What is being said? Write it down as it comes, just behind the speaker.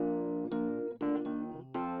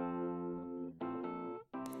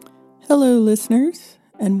Hello, listeners,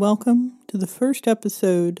 and welcome to the first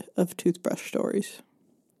episode of Toothbrush Stories.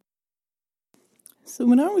 So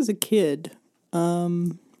when I was a kid,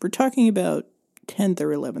 we're talking about 10th or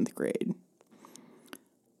 11th grade,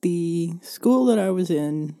 the school that I was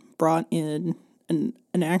in brought in an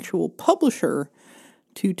actual publisher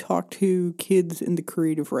to talk to kids in the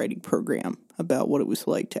creative writing program about what it was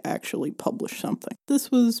like to actually publish something.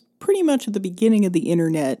 This was pretty much at the beginning of the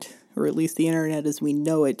internet, or at least the internet as we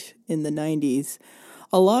know it in the 90s.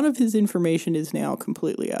 A lot of his information is now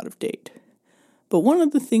completely out of date. But one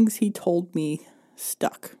of the things he told me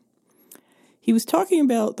stuck. He was talking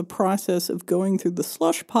about the process of going through the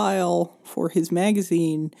slush pile for his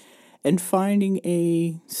magazine and finding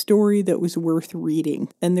a story that was worth reading.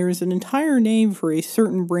 And there is an entire name for a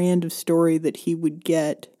certain brand of story that he would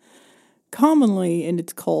get commonly, and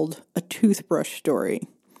it's called a toothbrush story.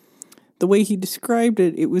 The way he described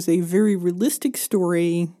it, it was a very realistic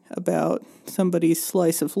story about somebody's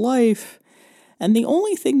slice of life, and the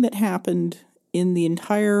only thing that happened in the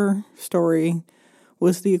entire story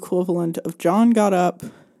was the equivalent of John got up,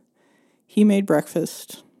 he made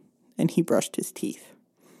breakfast, and he brushed his teeth.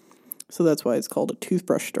 So that's why it's called a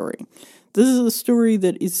toothbrush story. This is a story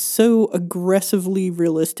that is so aggressively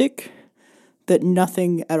realistic that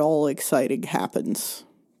nothing at all exciting happens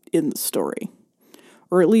in the story.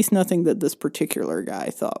 Or at least nothing that this particular guy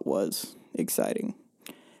thought was exciting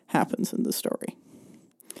happens in the story.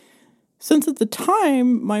 Since at the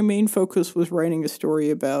time, my main focus was writing a story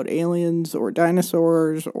about aliens or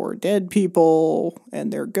dinosaurs or dead people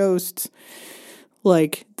and their ghosts,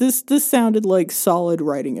 this sounded like solid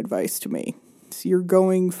writing advice to me. So you're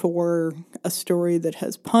going for a story that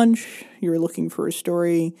has punch, you're looking for a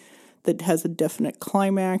story that has a definite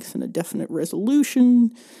climax and a definite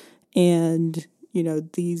resolution, and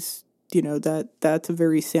that's a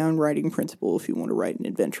very sound writing principle if you want to write an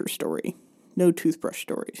adventure story. No toothbrush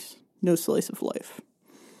stories, no slice of life.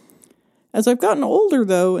 As I've gotten older,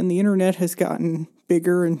 though, and the internet has gotten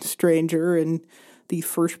bigger and stranger, and the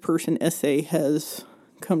first-person essay has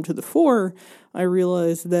come to the fore, I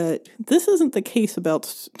realized that this isn't the case about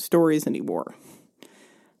stories anymore.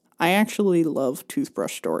 I actually love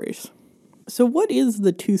toothbrush stories. So what is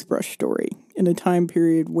the toothbrush story in a time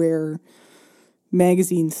period where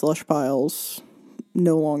magazine slush piles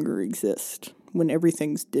no longer exist, when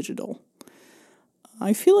everything's digital?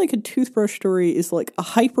 I feel like a toothbrush story is like a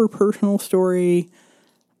hyper-personal story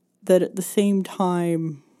that at the same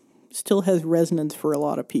time still has resonance for a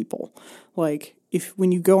lot of people. Like,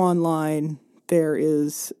 when you go online, there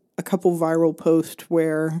is a couple viral posts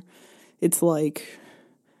where it's like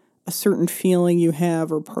a certain feeling you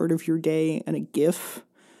have or part of your day and a GIF.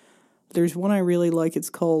 There's one I really like. It's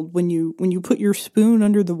called when you put your spoon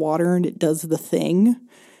under the water and it does the thing.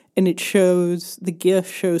 And the GIF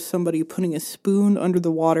shows somebody putting a spoon under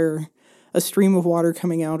the water, a stream of water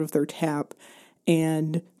coming out of their tap,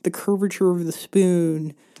 and the curvature of the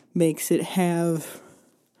spoon makes it have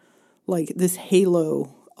like this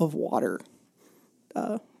halo of water.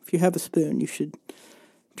 If you have a spoon, you should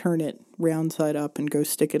turn it round side up and go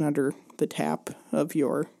stick it under the tap of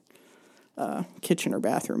your kitchen or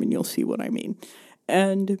bathroom, and you'll see what I mean.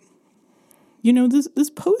 And this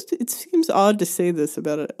post, it seems odd to say this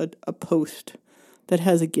about a post that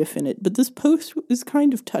has a GIF in it, but this post is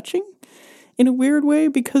kind of touching in a weird way,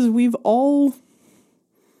 because we've all,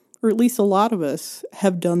 or at least a lot of us,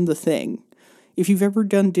 have done the thing. If you've ever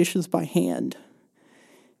done dishes by hand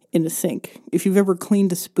in a sink, if you've ever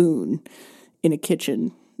cleaned a spoon in a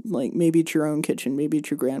kitchen, like maybe it's your own kitchen, maybe it's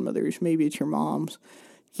your grandmother's, maybe it's your mom's,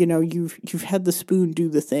 you've had the spoon do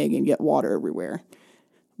the thing and get water everywhere.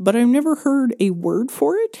 But I've never heard a word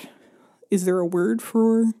for it. Is there a word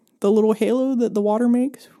for the little halo that the water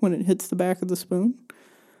makes when it hits the back of the spoon?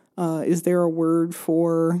 Is there a word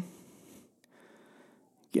for,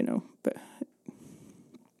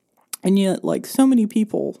 and yet, like so many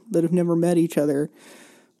people that have never met each other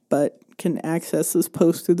but can access this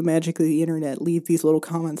post through the magic of the internet, leave these little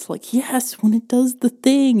comments like, yes, when it does the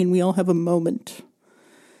thing, and we all have a moment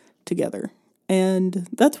together. And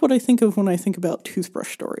that's what I think of when I think about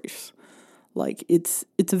toothbrush stories. Like, it's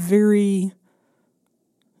a very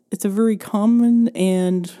common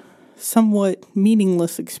and somewhat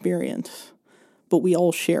meaningless experience, but we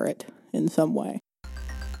all share it in some way.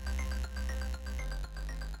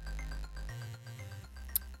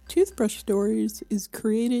 Toothbrush Stories is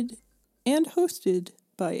created and hosted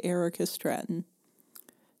by Erica Stratton.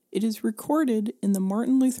 It is recorded in the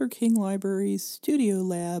Martin Luther King Library's Studio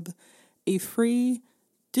Lab, a free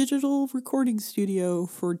digital recording studio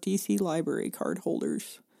for DC Library card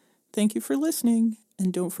holders. Thank you for listening,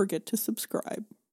 and don't forget to subscribe.